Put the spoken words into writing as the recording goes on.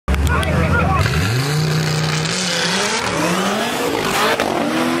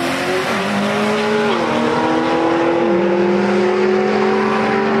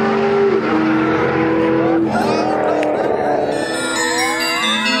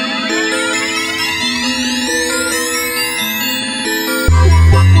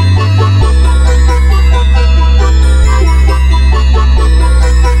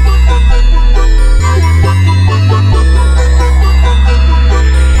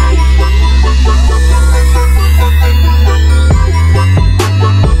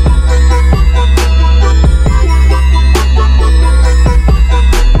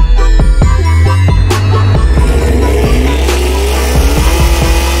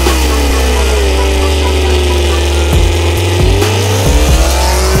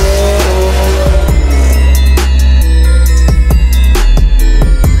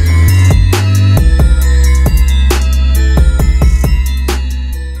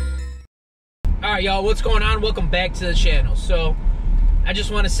Alright y'all, what's going on? Welcome back to the channel. So, I just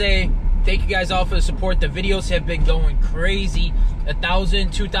want to say thank you guys all for the support. The videos have been going crazy.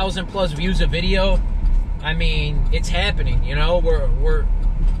 1,000, 2,000 plus views a video. I mean, it's happening, you know. We're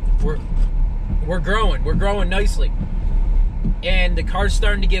growing. We're growing nicely. And the car's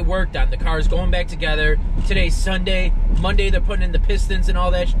starting to get worked on. The car's going back together. Today's Sunday. Monday they're putting in the pistons and all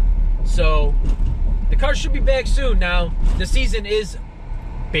that. So, the car should be back soon. Now, the season is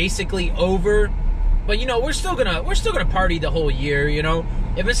basically over, but you know, we're still gonna party the whole year, you know.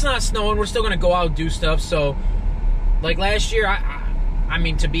 If it's not snowing, we're still gonna go out and do stuff. So like last year, I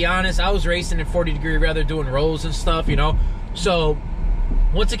mean, to be honest, I was racing in 40-degree weather, doing rolls and stuff, you know. So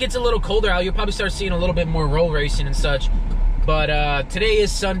once it gets a little colder out, you'll probably start seeing a little bit more roll racing and such. But today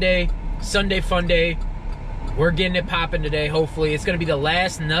is Sunday fun day. We're getting it popping today. Hopefully it's gonna be the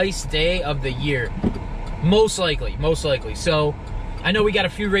last nice day of the year, most likely. So I know we got a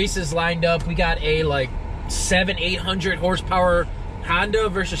few races lined up. We got a like 700-800 horsepower Honda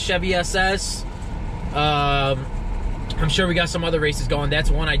versus Chevy SS. I'm sure we got some other races going. That's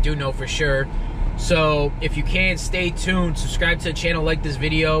one I do know for sure. So if you can, stay tuned. Subscribe to the channel, like this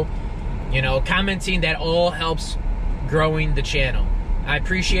video. You know, commenting, that all helps growing the channel. I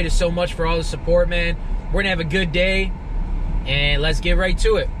appreciate it so much for all the support, man. We're gonna have a good day, and let's get right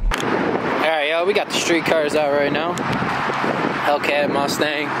to it. All right, y'all, we got the street cars out right now. Hellcat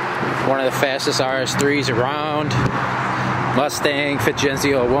Mustang, one of the fastest RS3s around. Mustang, 5th Gen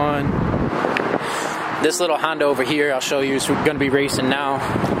Z01. This little Honda over here, I'll show you, is going to be racing now,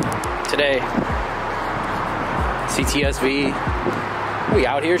 today. CTSV. We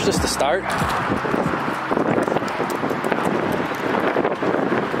out here just to start.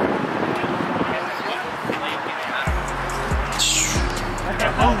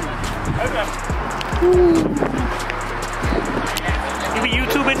 You be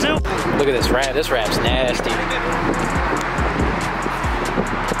YouTubing too? Look at this wrap. This wrap's nasty.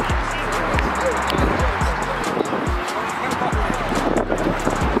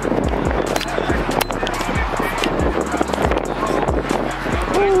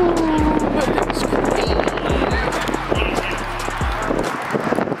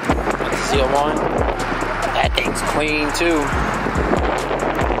 Z01. That thing's clean too.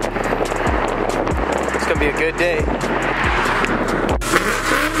 It's gonna be a good day.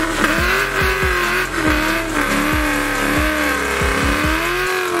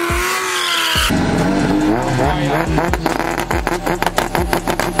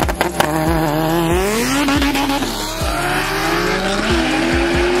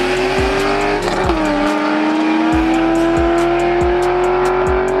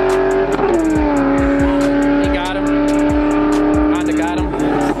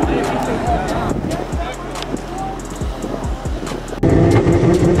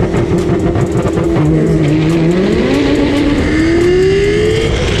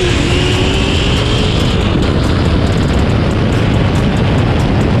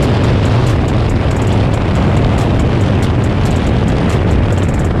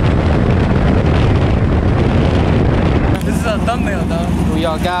 Who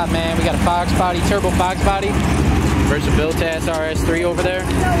y'all got, man? We got a Foxbody, turbo Foxbody versus a built-ass RS3 over there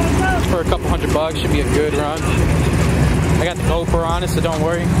for a couple $100. Should be a good run. I got the GoPro on it, so don't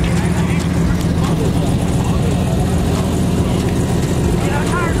worry.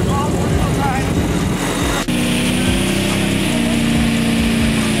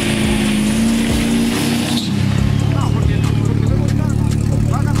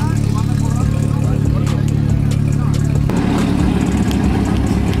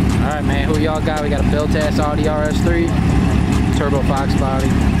 Who y'all got? We got a built-ass Audi Rs3, turbo Foxbody.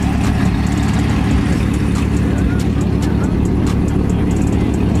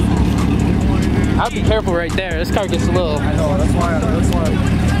 I'd be careful right there. This car gets a little. I know. That's why.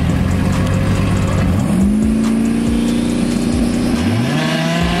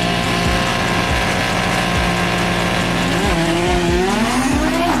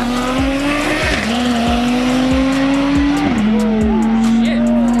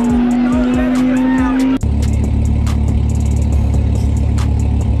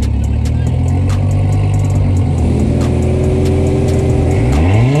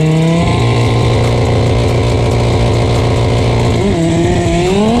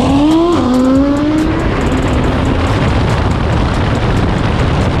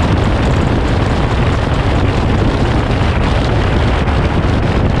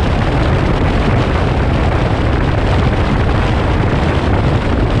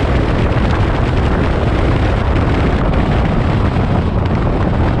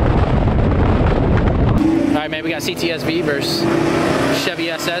 CTSV versus Chevy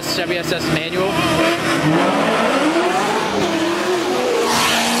SS. SS, Chevy SS manual.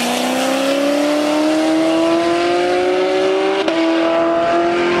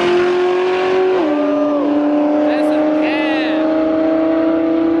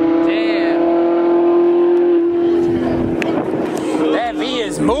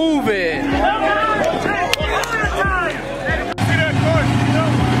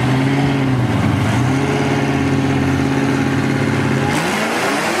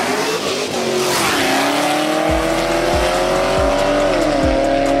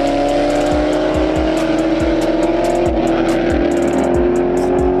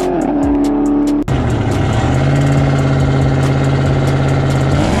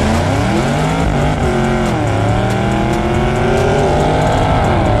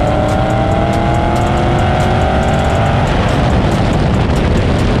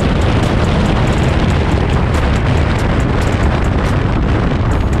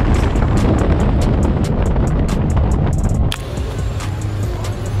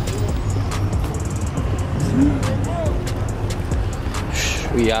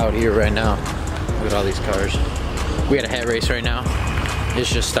 We out here right now. Look at all these cars. We had a hat race right now. It's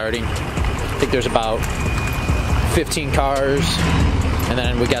just starting. I think there's about 15 cars, and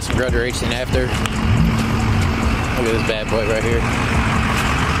then we got some grudge racing after. Look at this bad boy right here.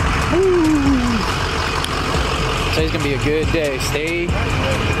 Woo. So it's gonna be a good day. Stay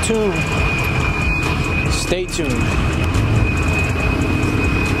tuned. Stay tuned.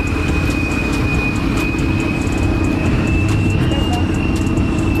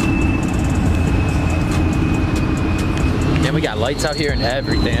 We got lights out here and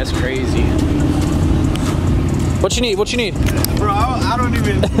everything. That's crazy. What you need? What you need? Bro, I don't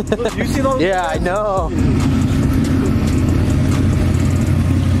even. You see those? Yeah, I know.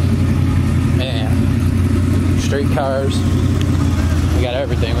 Man, straight cars. We got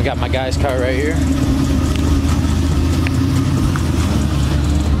everything. We got my guy's car right here.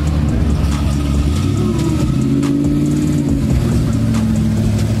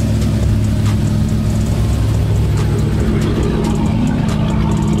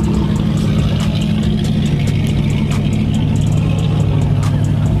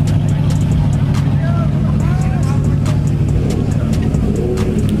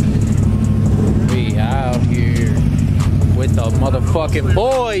 Motherfucking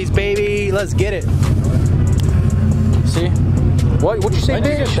boys, baby. Let's get it. See? What'd you say,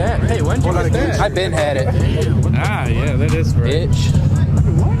 bitch? Hey, when did you get that? I've been had it. Ah, yeah, that is great. Bitch.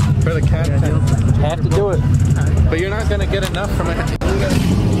 For the cat. Have to do it. But you're not gonna get enough from it.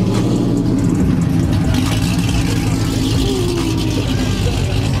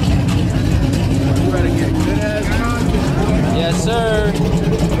 Yes, sir.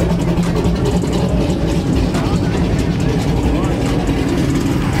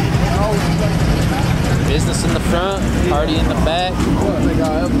 Business in the front, party in the back.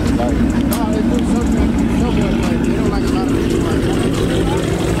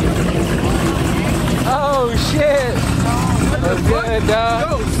 Oh shit! That's good,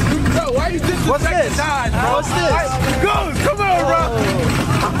 dog. Go, why you disrespecting? What's this? Dodge, bro? What's this? Go, come on, bro.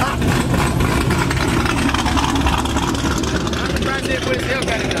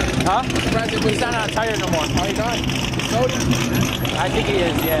 Huh? He's not on a tire no more. Are you done? I think he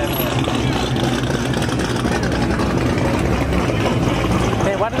is, yeah.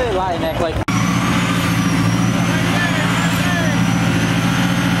 Hey, why do they lie and act like...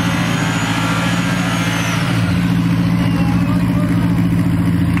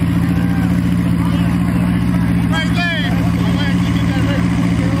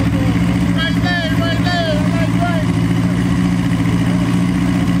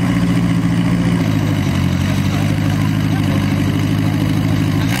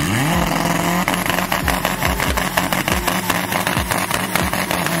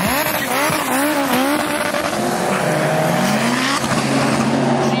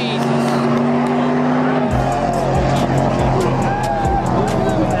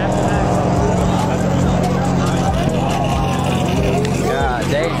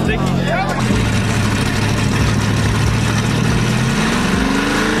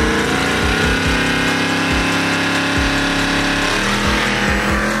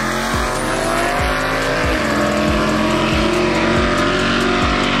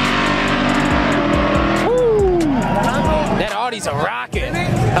 Audi's a rocket.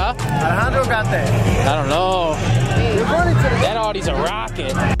 Huh? Alejandro got that. I don't know. That Audi's a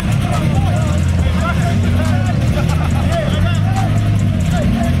rocket.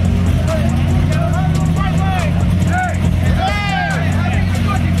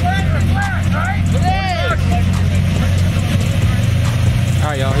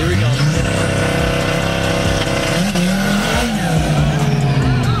 right, y'all, here we go.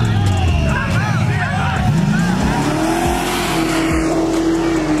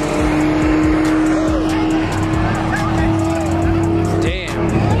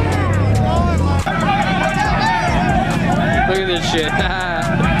 Look at this shit.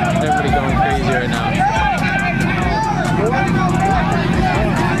 Everybody going crazy right now.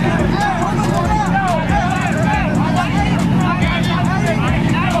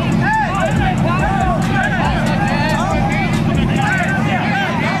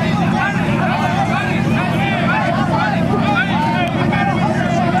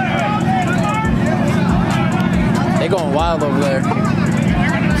 They going wild over there.